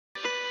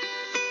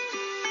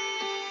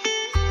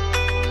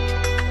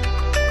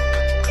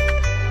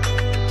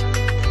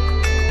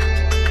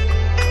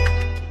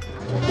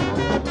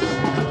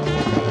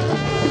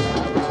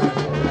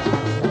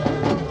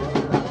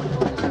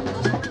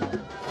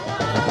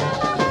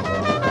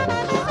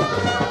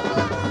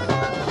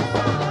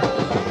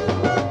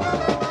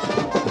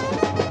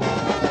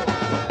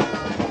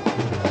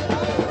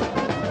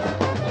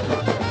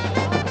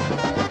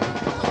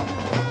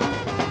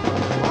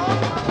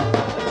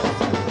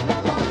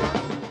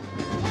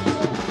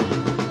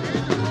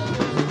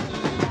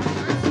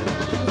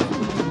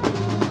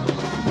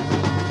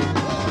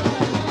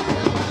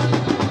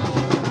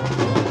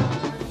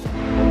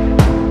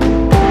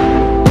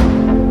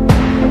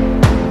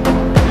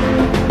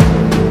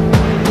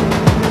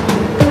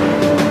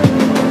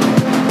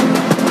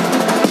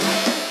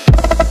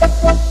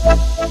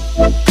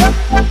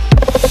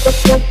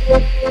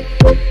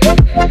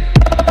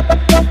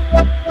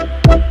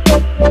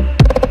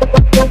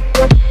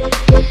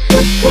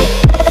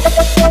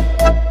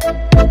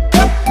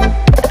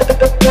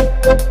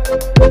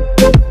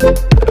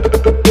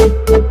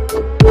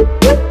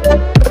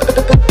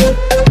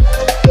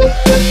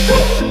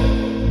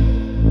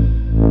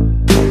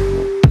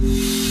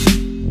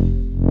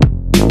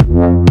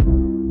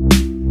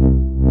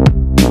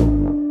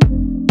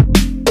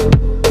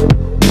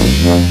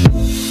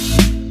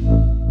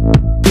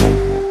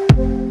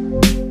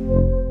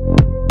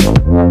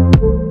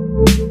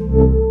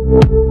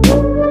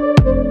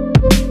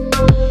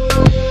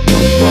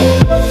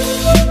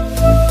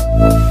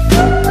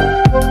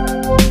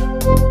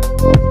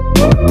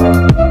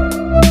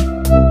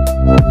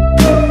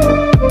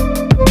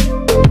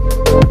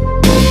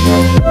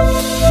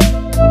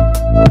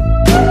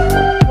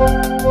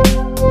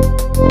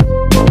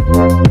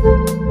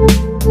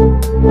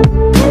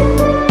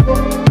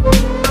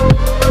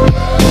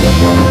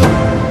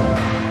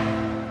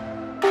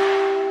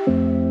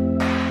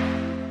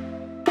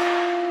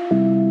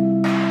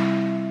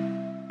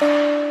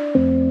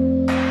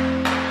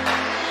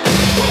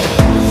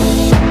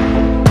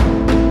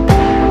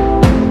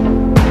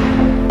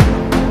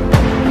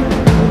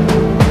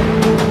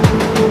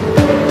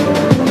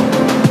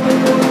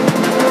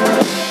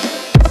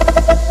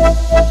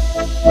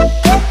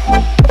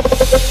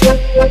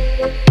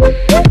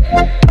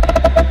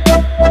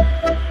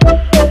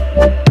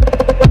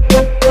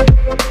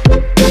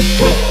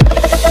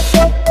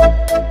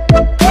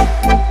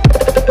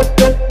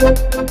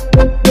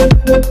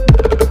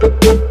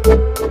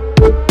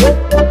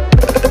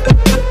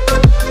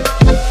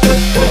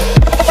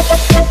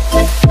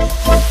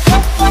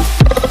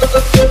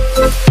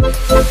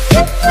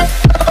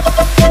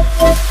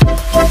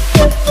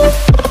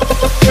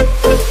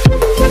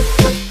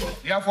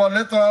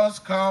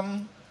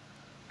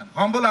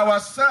humble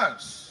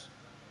ourselves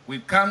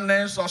with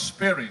calmness of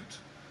spirit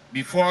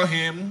before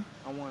him,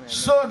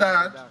 so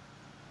that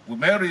we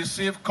may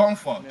receive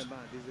comfort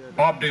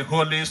of the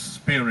Holy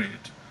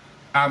Spirit.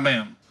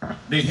 Amen.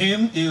 The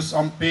hymn is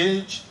on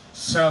page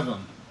 7.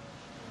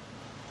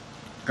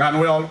 Can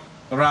we all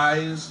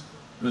rise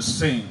to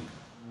sing?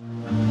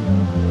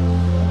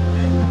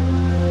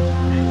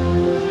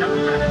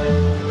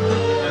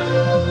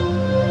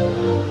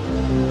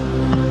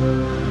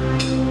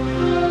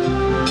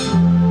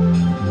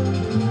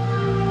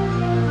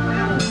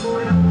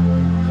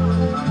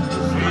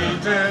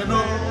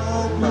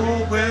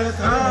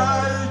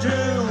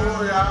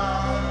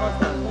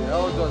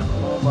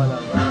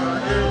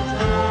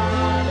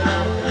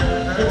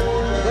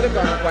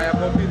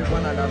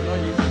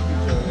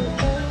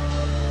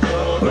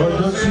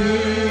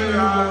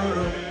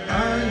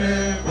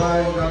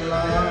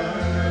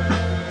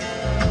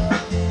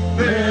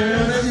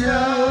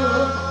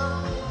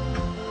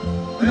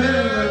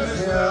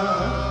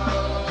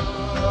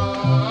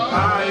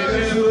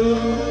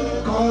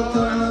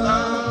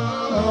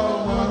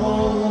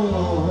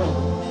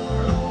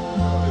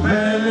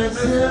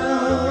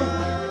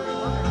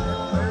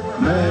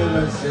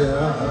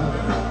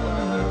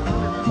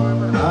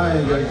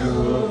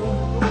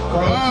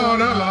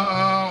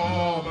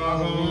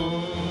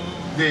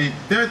 The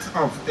death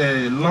of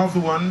a loved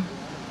one,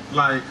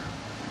 like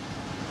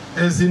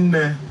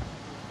Ezinne,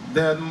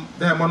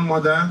 their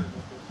mother,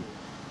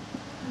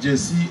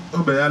 Jesse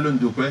Obayalo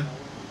Ndukwe,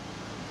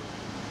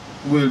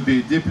 will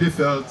be deeply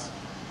felt,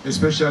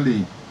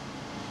 especially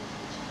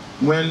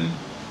when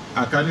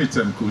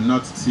Akanuitem could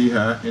not see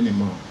her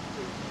anymore.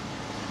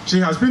 She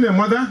has been a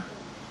mother.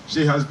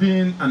 She has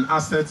been an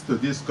asset to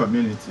this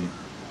community.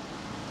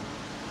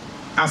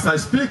 As I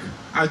speak,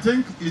 I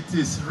think it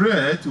is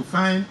rare to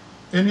find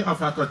any of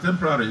her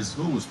contemporaries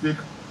who will speak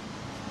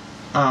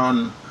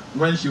on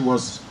when she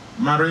was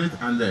married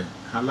and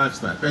her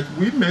lifestyle. But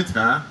we met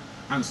her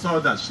and saw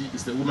that she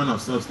is a woman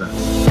of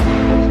substance.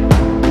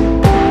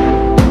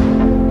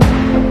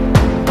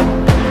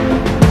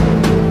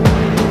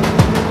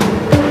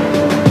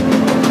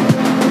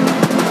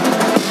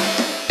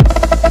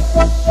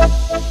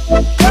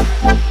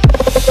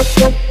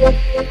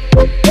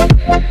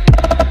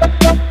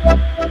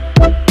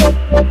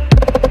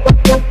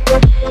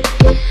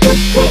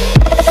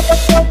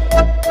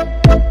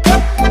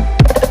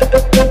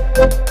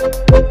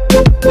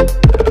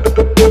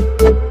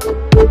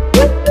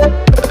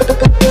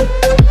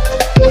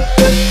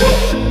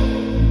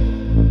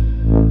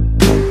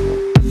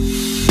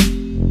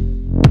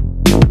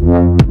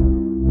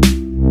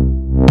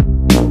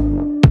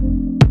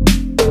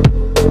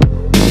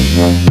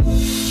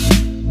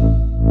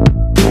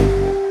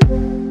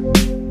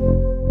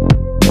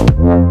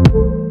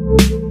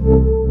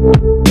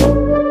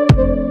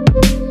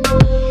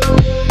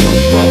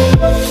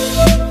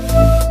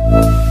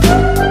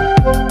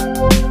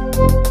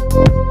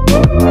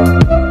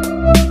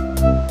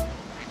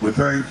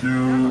 Thank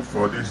you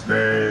for this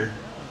day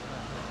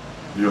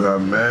you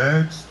have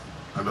made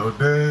and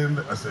ordained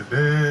as a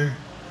day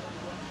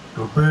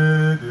to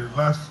pay the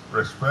last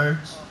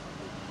respect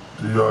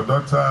to your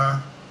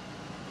daughter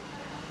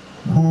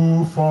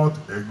who fought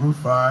a good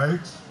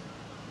fight,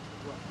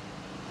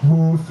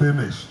 who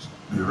finished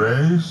the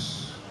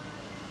race,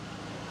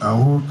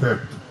 and who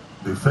kept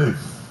the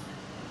faith.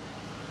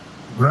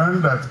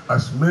 Grant that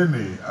as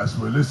many as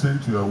will listen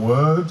to your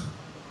word,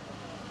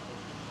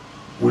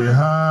 we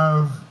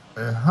have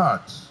a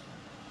heart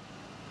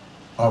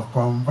of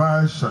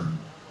conversion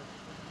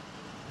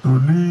to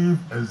live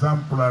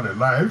exemplary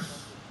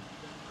lives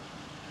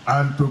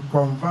and to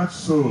convert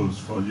souls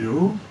for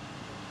you,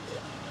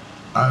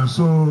 and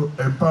so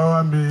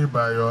empower me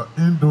by your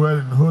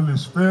indwelling Holy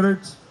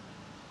Spirit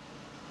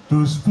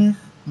to speak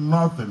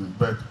nothing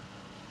but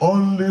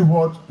only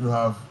what you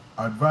have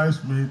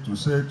advised me to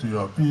say to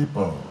your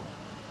people.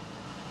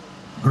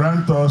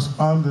 Grant us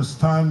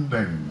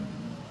understanding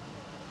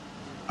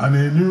and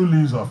a new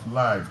lease of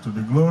life to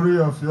the glory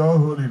of your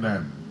holy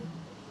name,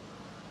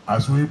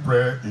 as we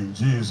pray in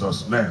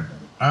Jesus' name.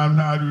 I am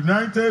now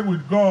united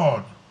with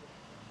God,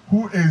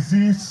 who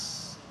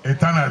exists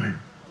eternally.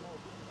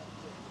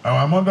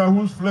 Our mother,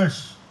 whose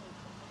flesh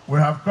we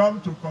have come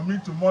to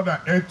commit to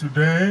Mother Earth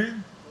today,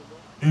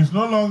 is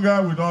no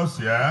longer with us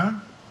here.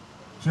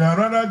 She had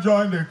rather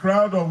joined a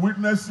crowd of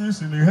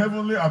witnesses in the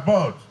heavenly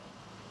abode,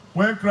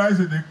 where Christ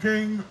is the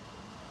King,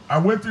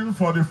 awaiting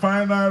for the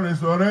final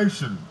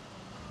resurrection,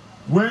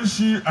 when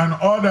she and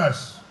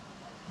others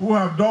who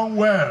have done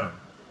well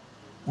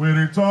will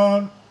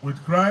return with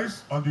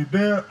Christ on the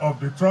day of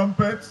the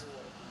trumpet.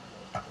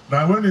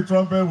 That when the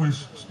trumpet will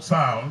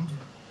sound,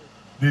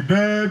 the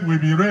dead will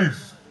be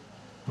raised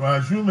to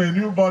assume a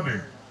new body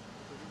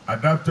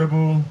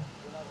adaptable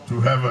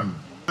to heaven.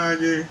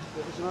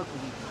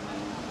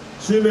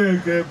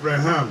 Chineke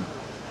Abraham,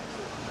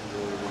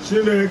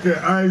 Chineke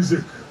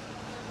Isaac,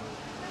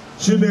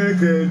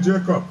 Chineke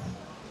Jacob,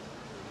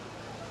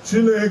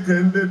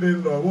 Chineke ndị dị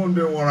ndụ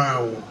ndị nwụrụ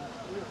anwụ,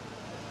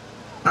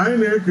 anyị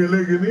na-ekele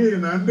gị n'ihi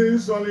na ndị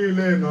nsọ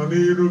niile nọ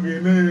n'iru gị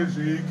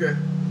na-ezu ike.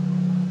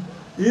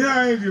 Ihe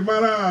anyị ji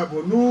mara ha bụ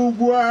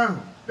n'ugwu ahụ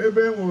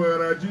ebe e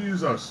nwewere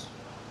Jizọs.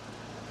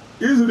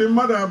 Iziri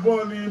mmadụ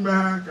abụọ n'ime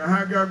ha ka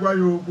ha gaa gwa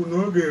ya okwu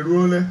n'oge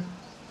eruole.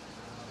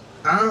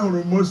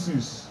 Ahụrụ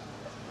Moses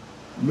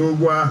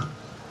n'ugwu ahụ.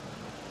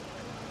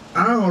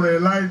 Ahụrụ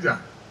Elijah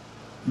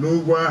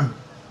n'ugwu ahụ.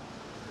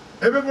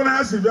 Ebe bụ na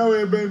ha si bịawa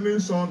ebe ndị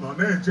nsọ nọ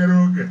na-echere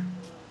oge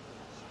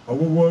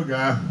ọgwụgwụ oge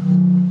ahụ.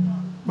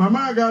 Mama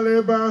agala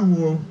ebe ahụ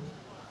o.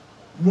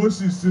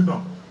 Moses nọ,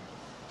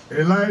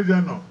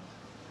 Elijah nọ,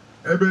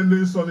 ebe ndị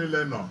nsọ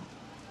niile nọ,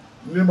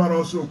 ndị gbara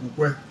ọsọ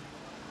okwukwe.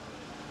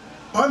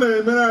 Ọ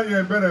na-emere anyị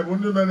ebere bụ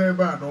ndị nọ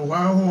n'ebe a n'ụwa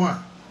ahụhụ a.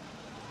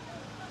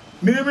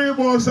 N'ime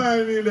ịgba ọsọ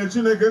anyị niile,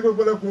 Chineke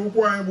ekwekwele ka ụkwụ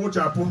anyị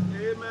gbuchapụ.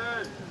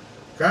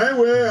 Ka anyị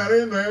wee ghara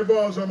ịnọ ebe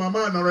ọzọ, mama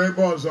nọrọ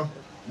ebe ọzọ.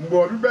 Mgbe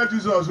ọbịbịa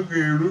Jizọs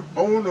ga-eru,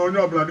 ọnwụ na onye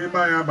ọbụla n'ime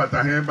anyị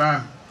abataghị ebe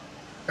ahụ.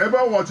 Ebe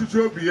ọ bụ ọchịchị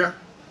obi ya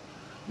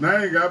na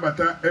anyị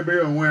ga-abata ebe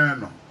ya onwe ya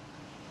nọ.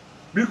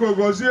 Biko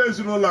gọzie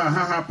ezinụlọ a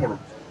ha hapụrụ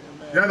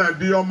ya na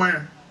di ọma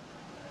ya.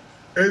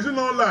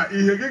 Ezinụlọ a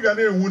ihe gị ga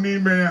na-enwu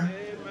n'ime ya.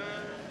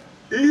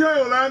 Ihe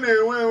ụlọ a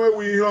na-enwe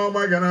enwewu ihe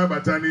ọma ga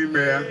na-abata n'ime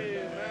ya.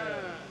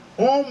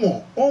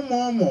 Ụmụ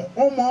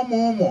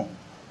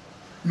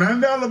na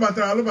ndị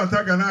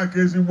alụbata ga na-aka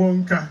ezigbo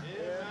nka.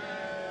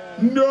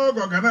 Ndị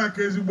ọgọ ga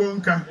na-aka ezigbo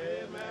nka.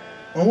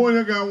 Onwe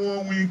onye ga-anwụ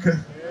ọnwụ ike.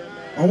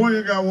 Onwe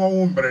onye ga-anwụ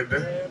ọnwụ mberede.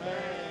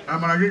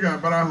 Amara gị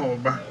ga-abara ha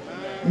ụba.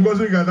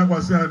 Ngọzi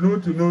ga-adakwasị ha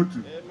n'otu n'otu.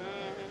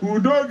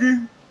 Udo gị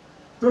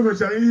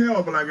tofechara ihe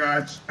ọbụla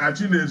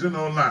ga-achị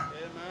n'ezinụlọ a.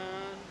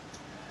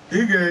 Ị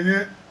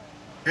ga-enye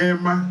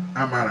ịma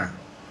amara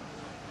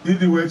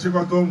iji wee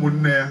chịkọta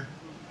ụmụnne ya.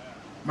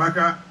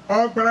 Maka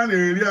ọkpara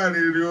na-eri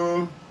arịrị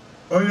o.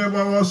 Onye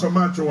gbawa ọsọ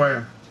ma chụwa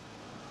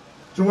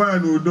ya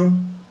n'udo.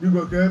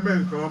 Biko ka eme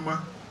nke ọma.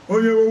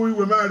 Onye wewe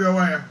iwe ma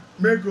arịọwa ya,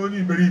 mee ka onye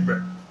iberibe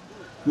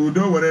ka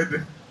udo were dị.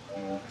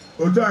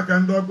 Otu a ka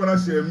ndị ọkpara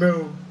si eme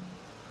o.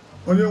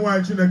 Onye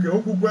nwanyị Chineke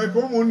okwukwe ka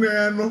ụmụnne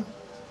ya nụ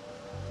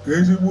ka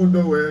ezigbo udo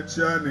wee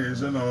chịa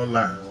n'ezinụlọ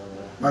a.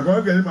 Maka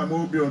ọ ga-enye mama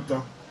obi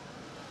ụtọ.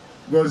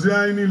 Gọzie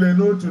anyị niile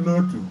n'otu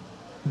n'otu.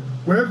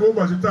 Kwee ka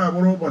ụbọchị taa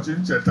bụrụ ụbọchị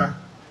ncheta,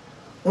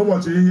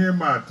 ụbọchị ihe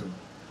ịma atụ.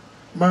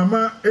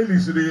 Mama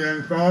elisiri ya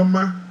nke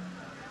ọma.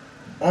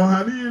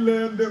 Ọha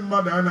niile ndị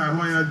mmadụ a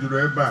na-ahụ ya juru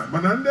ebe a,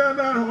 mana ndị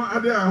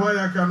adịghị ahụ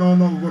ya ka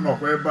n'ọnụọgụgụ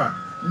nọkwa ebe a.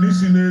 Ndị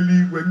si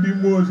n'eluigwe, ndị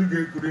mmụọ ozi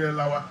ga-ekuru ya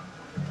lawa.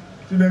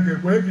 Chineke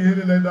kwee ka ihe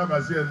niile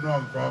dabazie nnọọ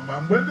nke ọma.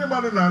 Mgbe ndị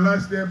mmadụ na-ala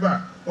site ebe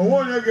a, onwe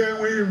onye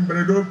ga-enwe ihe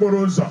mberede okporo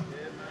ụzọ.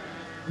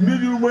 Ndị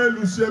ji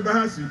ụgbọelu si ebe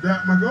ha si bịa,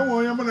 maka onwe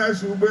onye mụ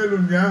na-esi ụgbọelu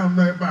ụnyaahụ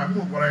nọ ebe a, m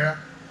gwara ya.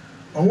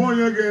 Onwe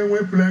onye ga-enwe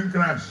plane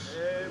crash.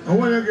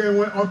 Onwe onye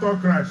ga-enwe auto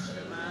crash.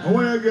 Onwe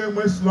onye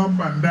ga-enwe slump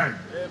and die.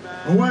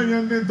 Onwe onye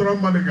ndị ntọrọ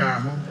mmadụ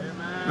ga-ahụ.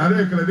 Nara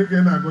ekele dịka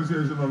ị na-agọzi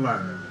ezinụlọ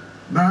anyị.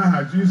 N'aha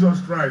Jizọs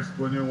Kraịst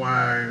bụ onye nwe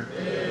anyị.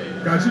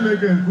 Ka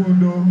Chineke nke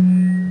udo,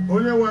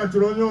 onye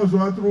weghachiri onye ọzọ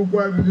atụrụ ụkwụ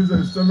anyị bụ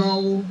Jizọs site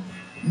n'ọnwụ,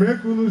 mee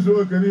ka unu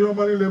zuo oke n'ihe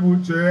ọma niile bụ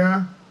uche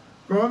ya.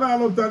 Ka ọ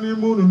na-alụpụta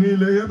n'ime unu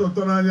niile ihe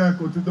dọtara anya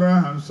ka otutara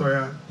aha nsọ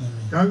ya.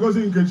 Ka ngọzi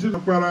nke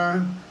Chineke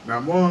na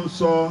mmụọ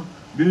nsọ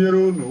dịnyere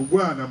unu ugbu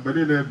a na mgbe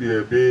niile ebighị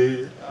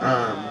ebi.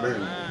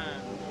 Amen.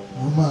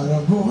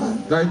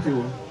 Thank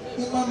you.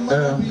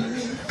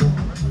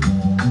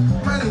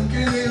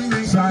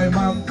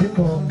 Simon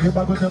people,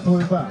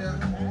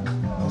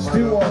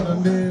 still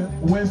on the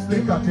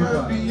Wesley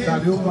Cathedral.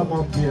 That you come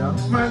up here.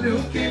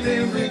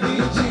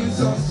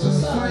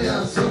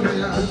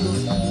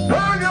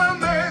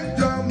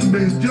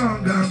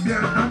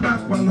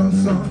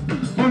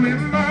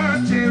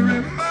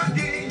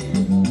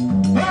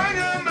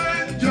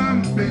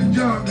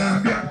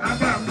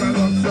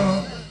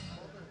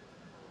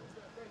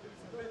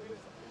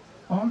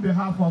 On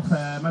behalf of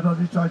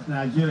Methodist Church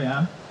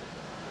Nigeria,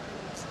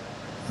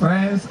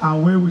 friends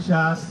and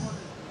well-wishers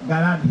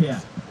gathered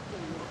here,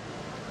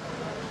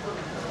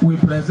 we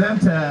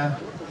present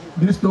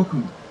this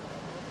token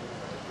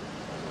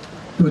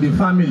to the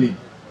family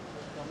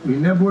to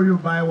enable you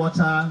buy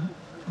water,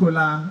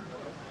 cola,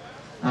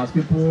 as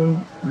people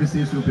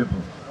receive you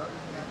people.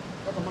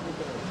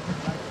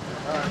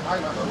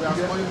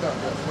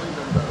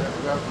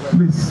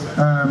 Please,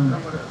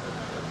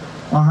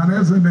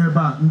 Ohaneze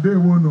Neba,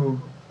 Ndewono,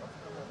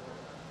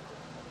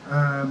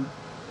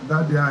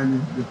 Daddy Ani,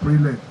 the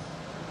prelate,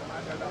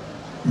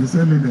 His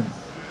Eminence,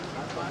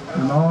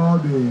 and all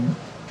the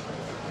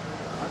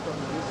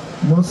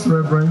most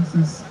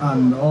reverences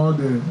and all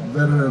the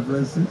very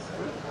reverences,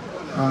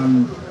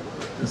 and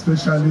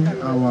especially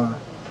our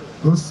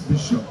host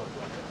bishop.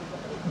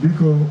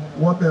 Because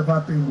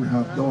whatever thing we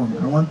have done,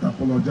 I want to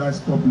apologize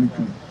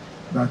publicly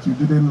that you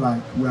didn't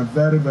like. We are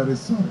very, very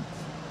sorry.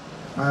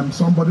 I am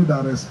somebody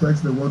that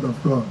respects the word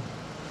of God,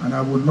 and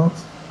I will not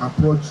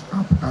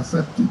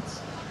accept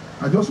it.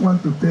 I just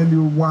want to tell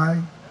you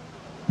why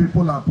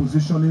people are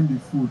positioning the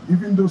food,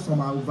 even though some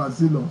are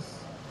overzealous.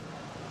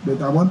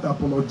 But I want to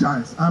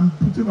apologize. I'm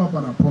putting up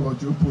an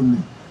apology openly.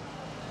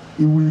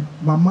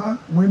 Mama,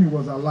 when he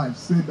was alive,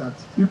 said that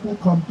people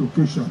come to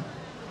occasion.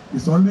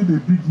 It's only the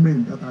big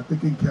men that are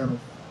taken care of.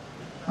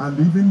 And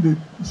even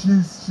she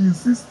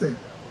insisted.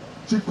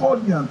 She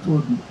called me and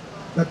told me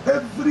that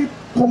every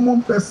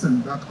common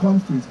person that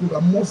comes to his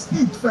program must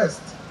eat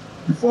first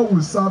before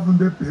we serve them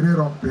the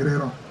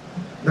perero.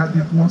 That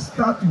it must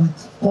start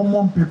with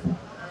common people.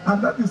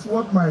 And that is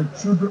what my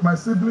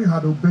sibling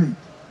had obeyed.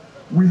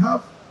 We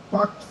have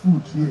packed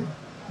food here.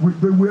 But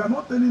we are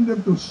not telling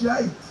them to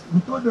share it.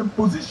 We told them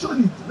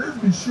position it. Let's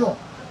be sure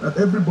that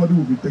everybody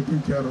will be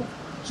taken care of.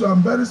 So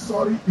I'm very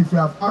sorry if we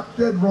have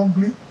acted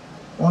wrongly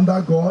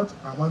under God.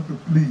 I want to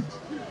plead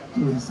to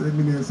His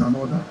Eminence and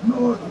all that.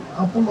 No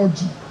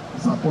apology.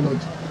 It's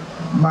apology.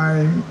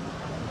 My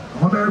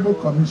Honorable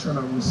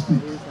Commissioner will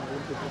speak.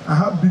 I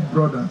have big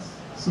brothers,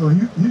 so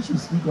he should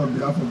speak on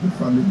behalf of the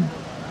family.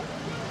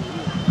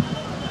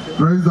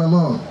 Praise the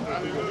Lord.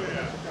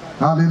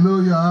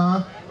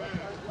 Hallelujah.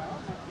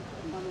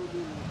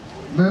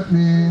 Let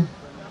me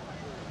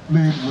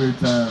plead with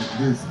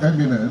His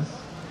Eminence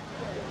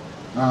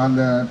and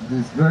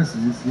His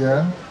Graces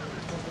here,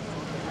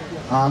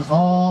 and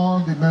all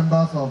the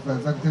members of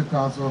Executive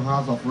Council,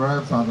 House of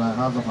Reps, and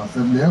House of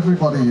Assembly,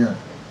 everybody here.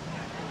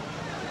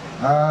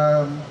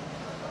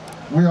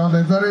 We are on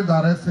a very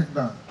direct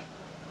signal.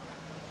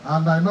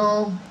 And I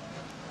know,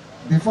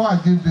 before I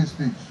give this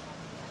speech,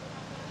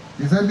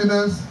 His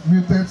Eminence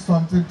muted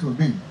something to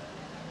me.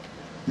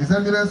 His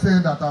Eminence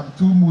said that I'm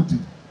too moody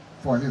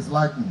for his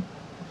liking,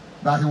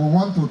 that he will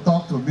want to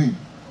talk to me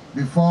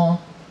before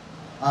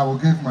I will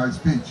give my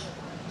speech.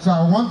 So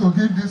I want to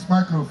give this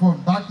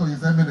microphone back to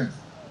His Eminence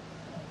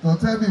to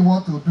tell me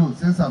what to do,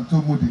 since I'm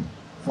too moody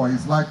for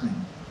his liking,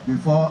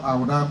 before I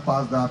will then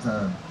pass that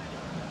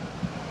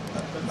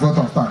vote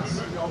of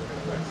thanks.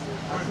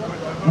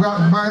 Well,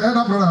 my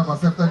elder brother has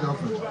accepted the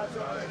offering.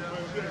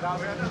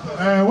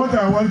 What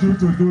I want you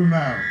to do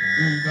now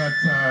is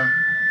that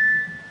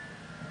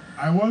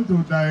I want to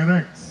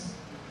direct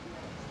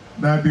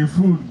that the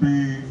food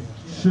be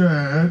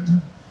shared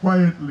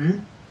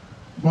quietly,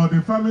 but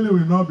the family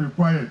will not be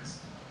quiet.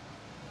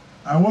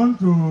 I want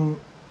to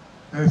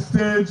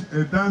stage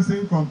a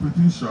dancing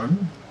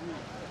competition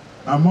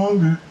among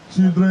the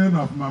children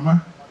of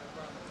Mama.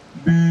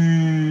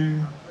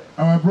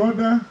 Our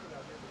brother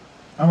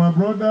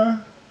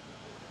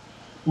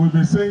will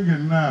be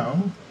singing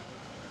now,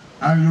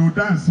 and you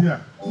dance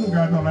here.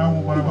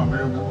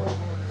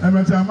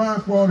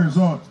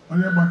 Result.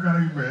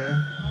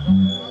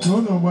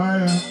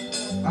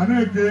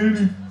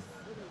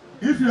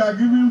 If you are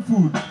giving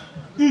food,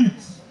 eat,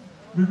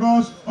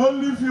 because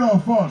only few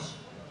of us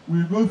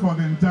will go for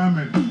the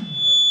interment.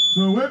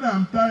 So when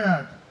I'm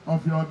tired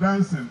of your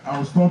dancing,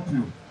 I'll stop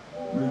you.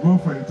 We go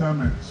for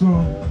interment. So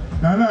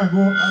then I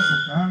go ask the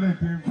Kahane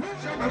table.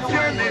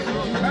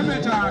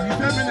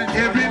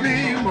 Every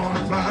name on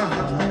fire.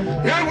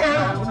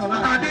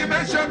 At the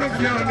mention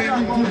of your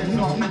name,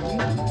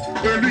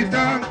 every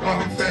tongue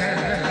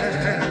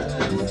confess.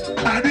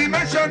 At the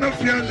mention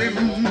of your name,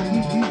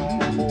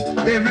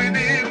 every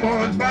name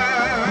on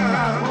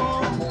fire.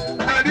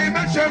 At the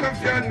mention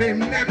of your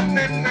name,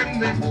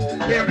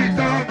 every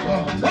tongue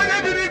confess. Oh,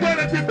 you believe what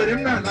the people in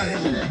my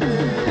life.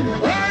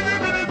 Oh, you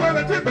believe what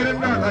the people in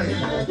my life.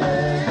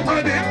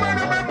 Oh, the man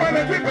of my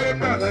people in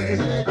my life.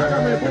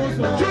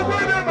 You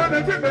put them on the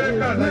people in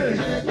my life.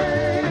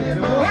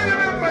 Oh, you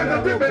remember the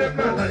people in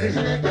my life.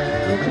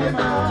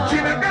 She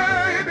the guy.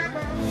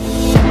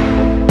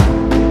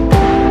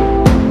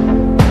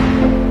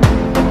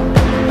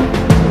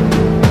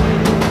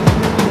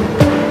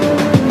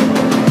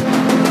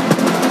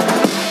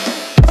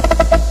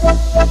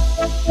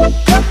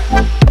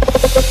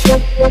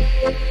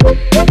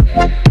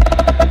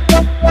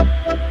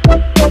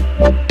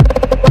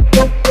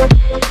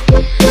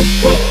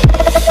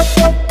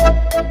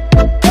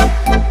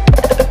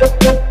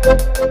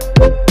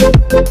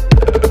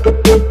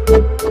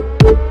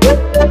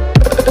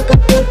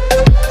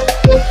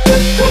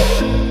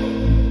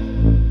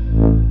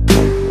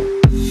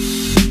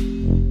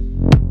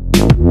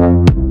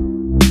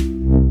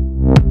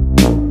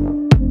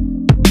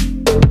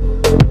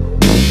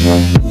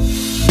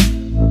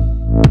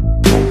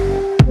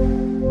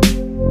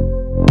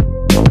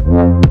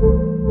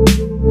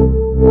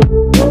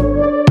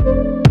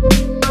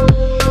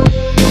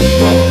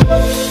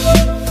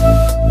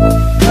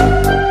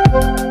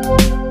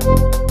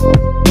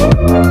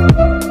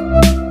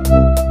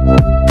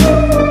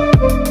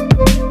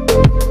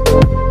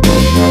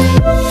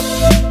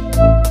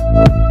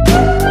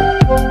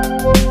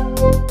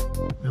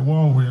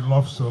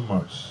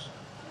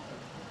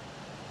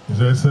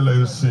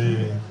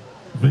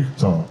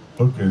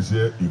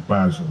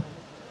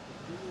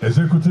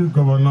 Executive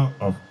Governor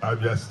of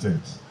Abia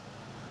State,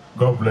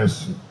 God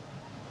bless you.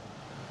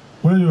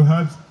 When you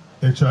had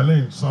a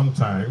challenge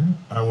sometime,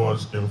 I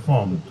was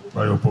informed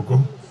by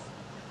Opoko,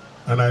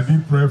 and I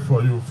did pray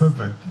for you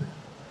fervently.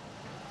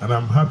 And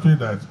I'm happy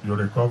that you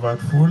recovered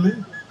fully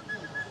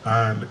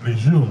and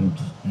resumed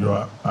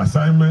your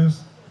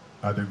assignments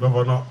as the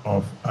Governor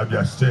of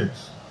Abia State.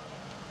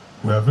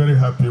 We are very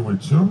happy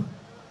with you,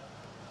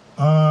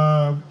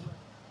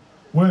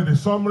 Well, the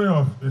summary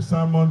of the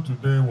sermon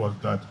today was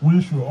that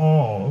we should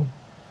all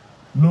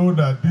know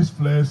that this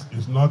place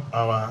is not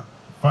our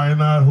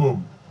final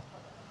home.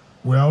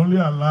 We are only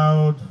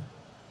allowed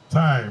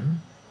time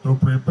to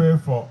prepare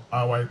for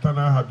our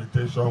eternal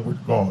habitation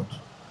with God.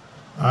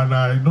 And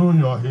I know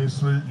your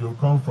history. You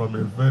come from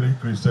a very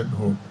Christian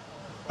home,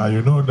 and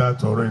you know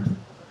that already.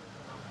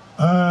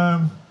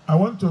 I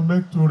want to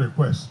make two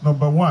requests.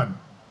 Number one,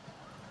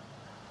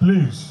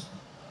 please,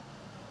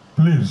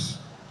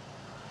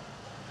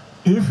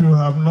 if you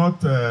have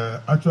not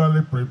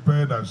actually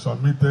prepared and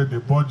submitted the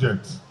budget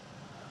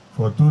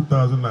for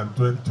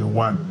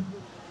 2021,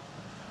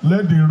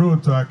 let the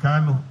road to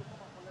Akano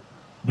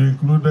be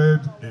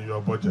included in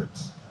your budget.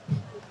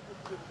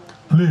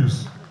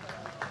 Please,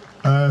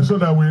 so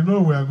that we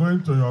know we are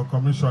going to your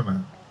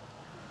commissioner.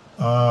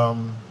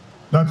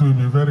 That will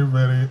be very,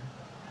 very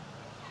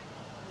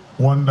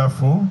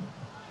wonderful,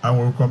 and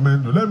will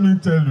commend you. Let me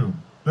tell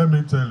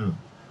you,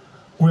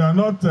 we are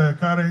not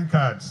carrying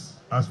cards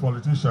as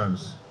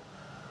politicians,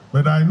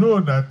 but I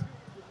know that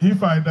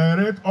if I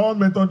direct all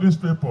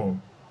Methodist people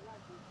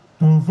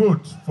to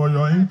vote for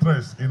your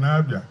interest in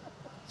Abia,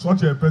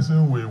 such a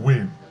person will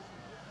win,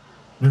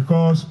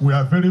 because we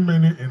are very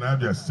many in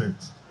Abia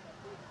State.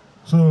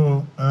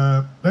 So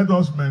let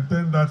us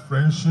maintain that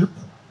friendship,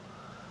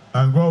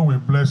 and God will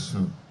bless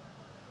you.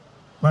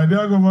 My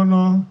dear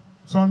Governor,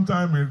 some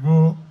time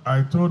ago,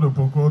 I told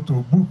Opoko to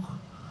book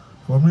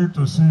for me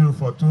to see you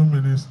for 2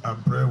 minutes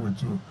and pray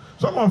with you.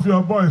 Some of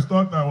your boys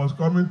thought I was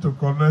coming to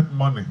collect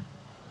money.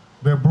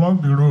 They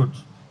blocked the road.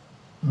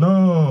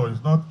 No,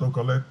 it's not to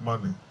collect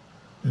money.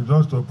 It's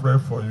just to pray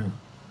for you.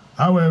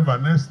 However,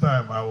 next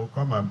time I will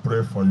come and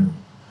pray for you.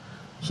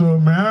 So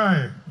may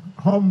I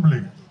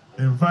humbly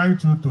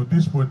invite you to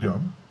this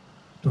podium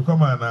to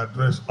come and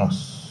address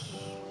us.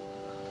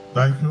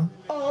 Thank you.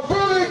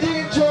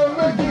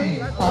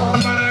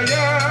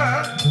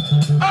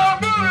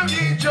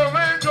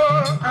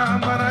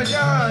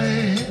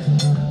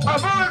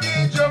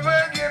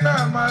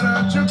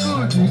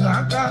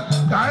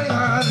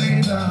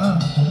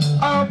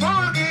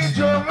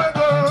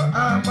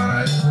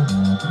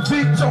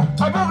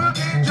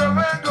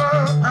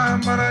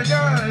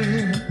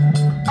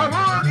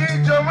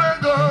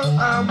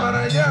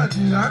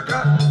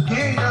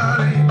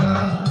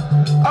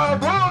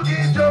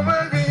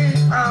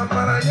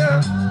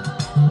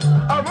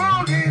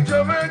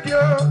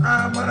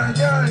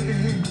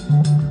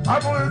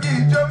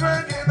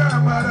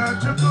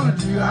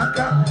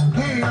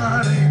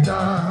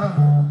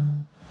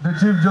 The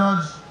Chief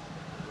Judge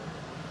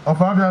of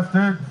Abia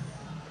State,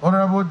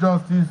 Honorable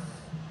Justice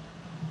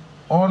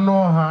Ono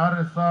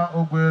Haresa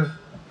Ogwe,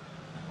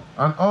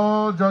 and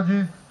all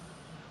judges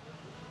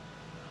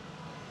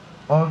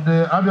of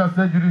the Abia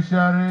State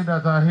Judiciary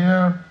that are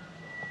here,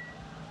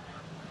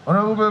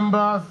 honorable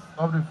members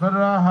of the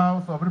Federal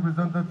House of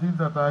Representatives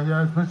that are here,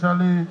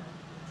 especially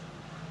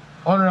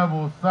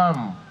Honorable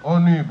Sam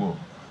Onibo,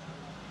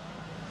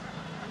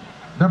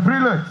 the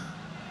prelate,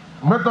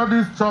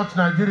 Methodist Church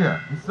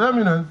Nigeria, His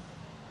Eminence,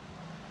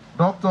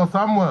 Dr.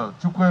 Samuel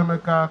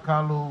Chukwuemeka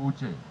Kalu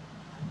Uche,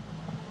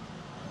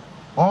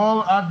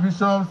 all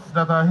archbishops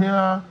that are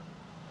here,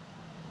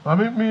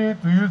 permit me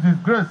to use His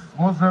Grace,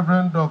 Most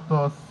Reverend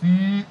Dr.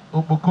 C.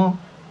 Opoko,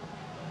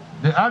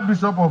 the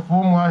Archbishop of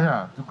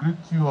Umuahia, to greet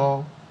you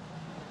all.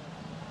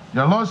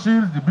 Your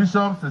Lordships, the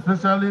bishops,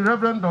 especially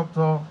Reverend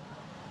Dr.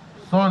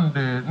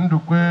 Sunday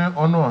Ndukwe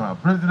Onoha,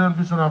 President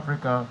Vision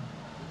Africa,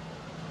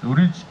 to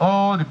reach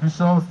all the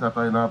bishops that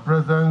are in our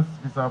presence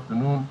this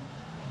afternoon,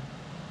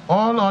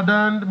 all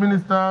ordained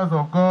ministers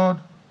of God,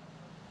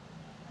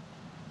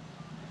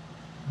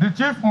 the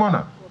Chief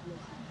Monarch,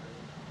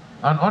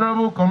 and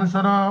Honorable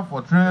Commissioner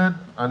for Trade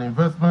and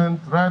Investment,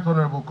 Right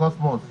Honorable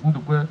Cosmos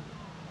Ndukwe,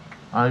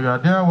 and your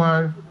dear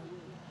wife,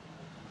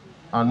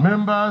 and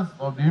members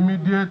of the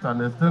immediate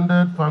and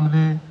extended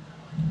family,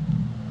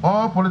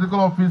 all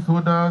political office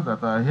holders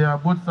that are here,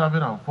 both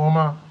serving and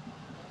former,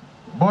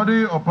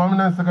 body of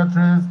permanent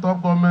secretaries,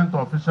 top government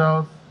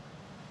officials,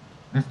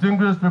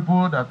 distinguished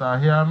people that are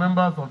here,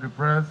 members of the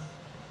press,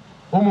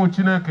 Omu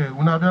Chineke,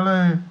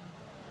 Unabele.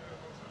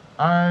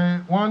 I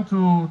want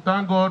to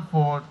thank God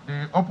for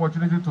the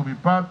opportunity to be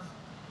part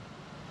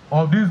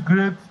of this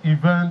great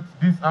event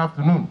this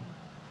afternoon.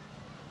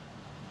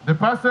 The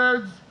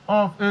passage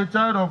of a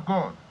child of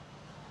God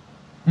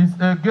is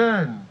a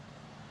gain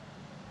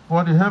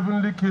for the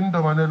heavenly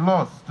kingdom and a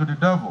loss to the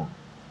devil.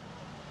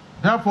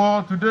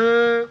 Therefore,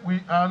 today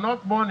we are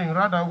not mourning,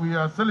 rather we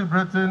are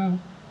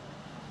celebrating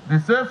the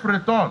safe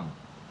return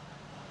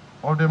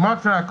of the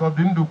matriarch of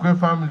the Ndukwe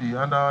family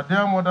and our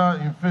dear mother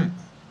in faith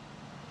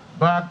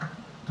back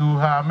to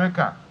her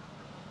maker.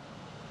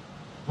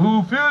 We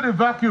will fill the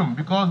vacuum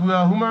because we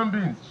are human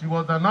beings. She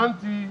was an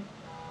auntie,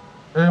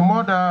 a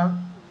mother,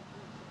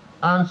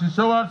 and she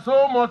showed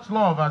so much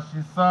love as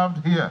she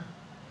served here.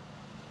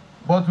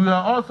 But we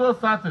are also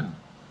certain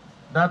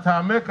that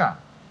her maker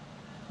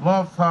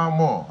loves her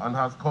more and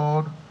has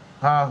called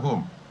her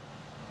home.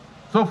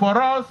 So for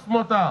us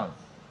mortals,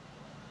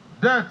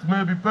 Death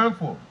may be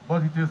painful,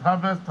 but it is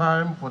harvest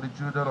time for the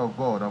children of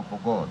God and for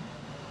God.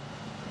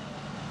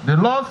 The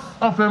loss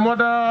of a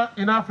mother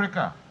in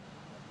Africa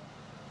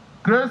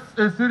creates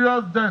a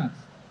serious dent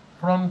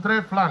from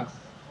 3 flanks.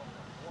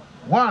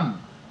 1,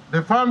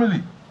 the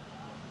family,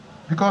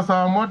 because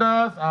our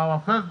mothers are our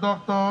first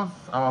doctors,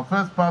 our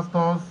first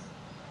pastors.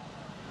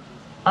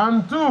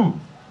 And 2,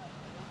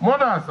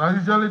 mothers are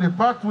usually the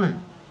pathway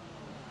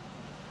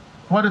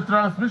for the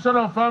transmission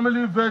of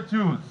family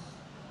virtues,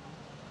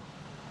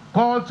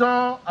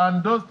 culture,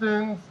 and those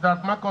things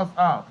that mark us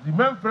out. The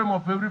mainframe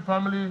of every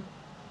family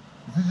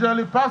is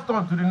usually passed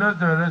on to the next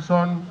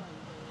generation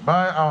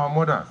by our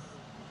mothers.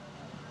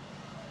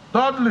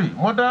 Thirdly,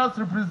 mothers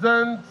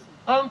represent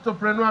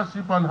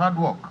entrepreneurship and hard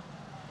work.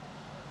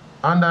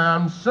 And I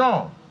am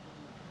sure,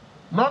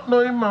 not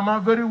knowing Mama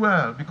very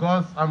well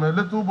because I'm a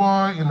little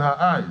boy in her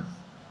eyes,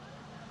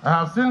 I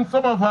have seen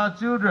some of her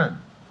children,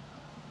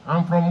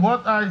 and from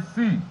what I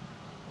see,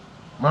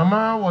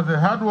 Mama was a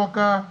hard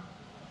worker,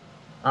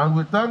 and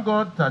we thank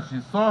God that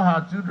she saw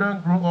her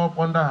children grow up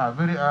under her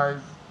very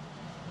eyes,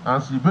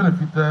 and she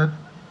benefited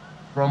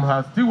from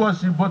her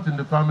stewardship both in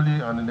the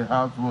family and in the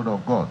household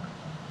of God.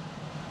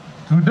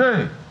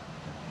 Today,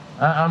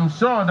 I am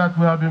sure that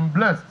we have been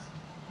blessed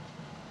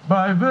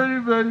by very,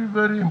 very,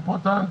 very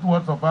important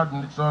words of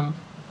admonition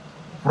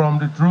from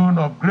the throne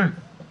of grace.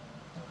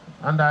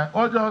 And I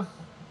urge us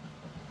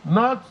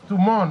not to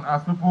mourn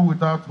as people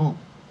without hope.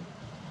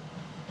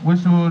 We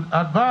should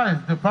advise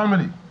the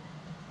family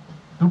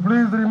to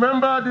please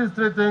remember these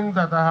 3 things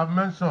that I have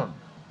mentioned,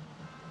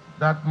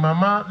 that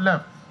Mama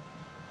left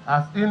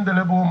as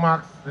indelible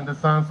marks in the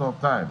sands of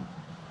time.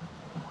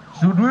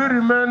 Should we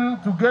remain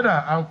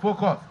together and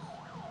focused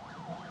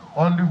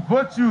on the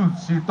virtues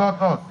she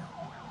taught us,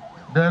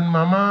 then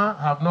Mama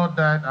have not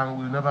died and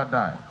will never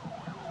die.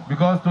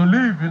 Because to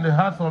live in the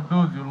hearts of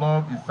those you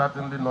love is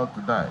certainly not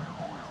to die.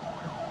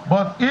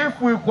 But if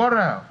we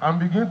quarrel and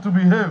begin to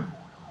behave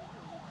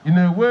in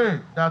a way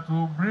that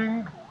will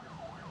bring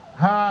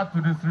her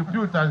to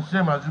disrepute and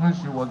shame, assuming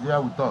she was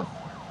here with us,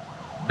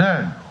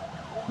 then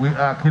we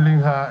are killing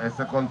her a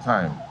second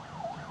time.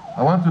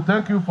 I want to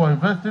thank you for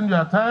investing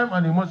your time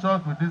and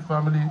emotions with this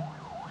family,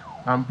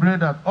 and pray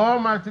that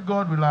Almighty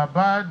God will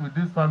abide with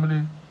this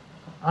family,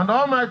 and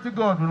Almighty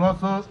God will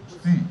also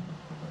see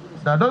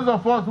that those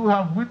of us who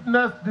have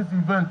witnessed this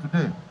event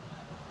today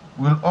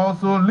will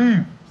also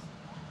live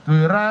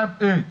to a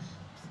ripe age,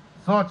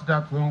 such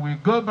that when we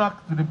go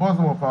back to the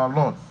bosom of our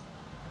Lord,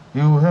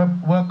 He will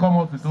welcome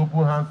us with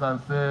open hands and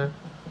say,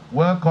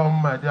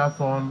 "Welcome, my dear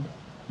son,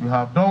 you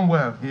have done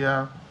well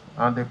here,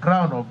 and the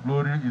crown of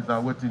glory is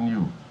awaiting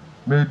you."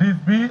 May this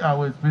be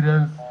our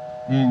experience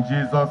in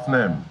Jesus'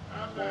 name.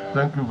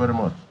 Thank you very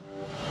much.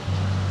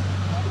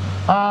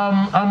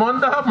 I'm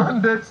under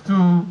mandate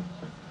to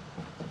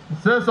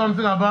say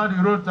something about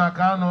the road to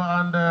Akano,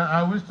 and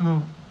I wish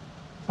to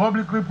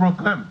publicly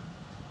proclaim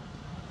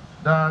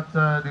that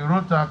the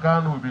road to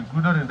Akano will be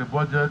included in the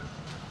budget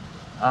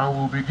and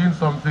will begin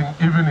something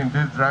even in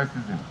this dry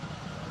season.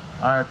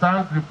 I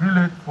thank the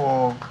prelate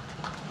for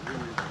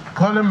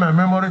calling my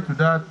memory to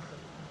that,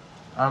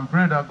 and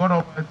pray that God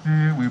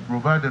Almighty will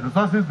provide the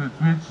resources with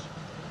which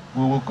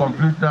we will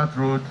complete that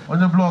road. On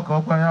the block,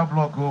 up I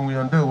block, we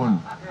on day one.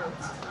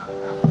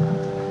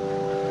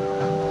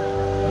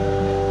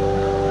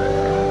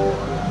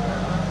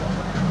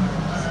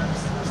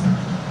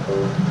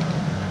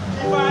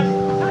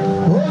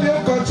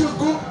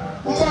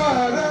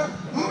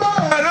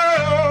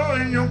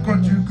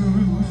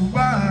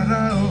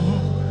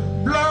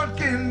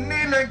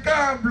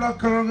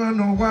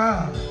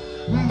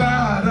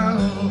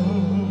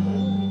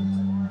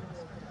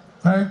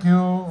 Thank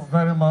you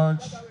very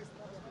much.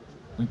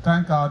 We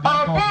thank our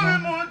dear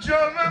government.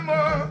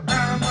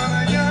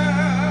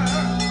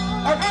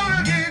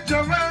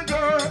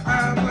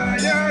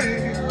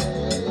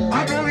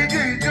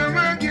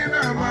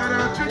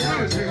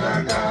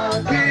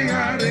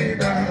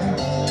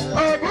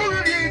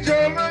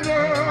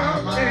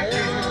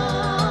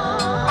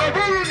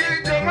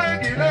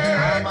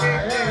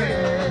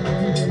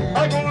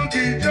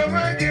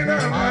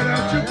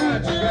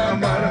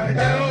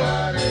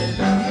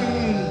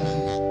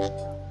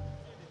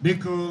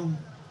 Biko,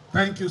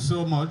 thank you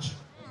so much.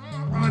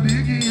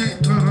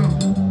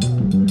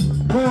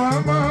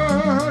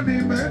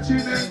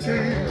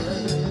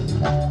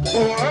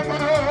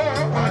 Oh,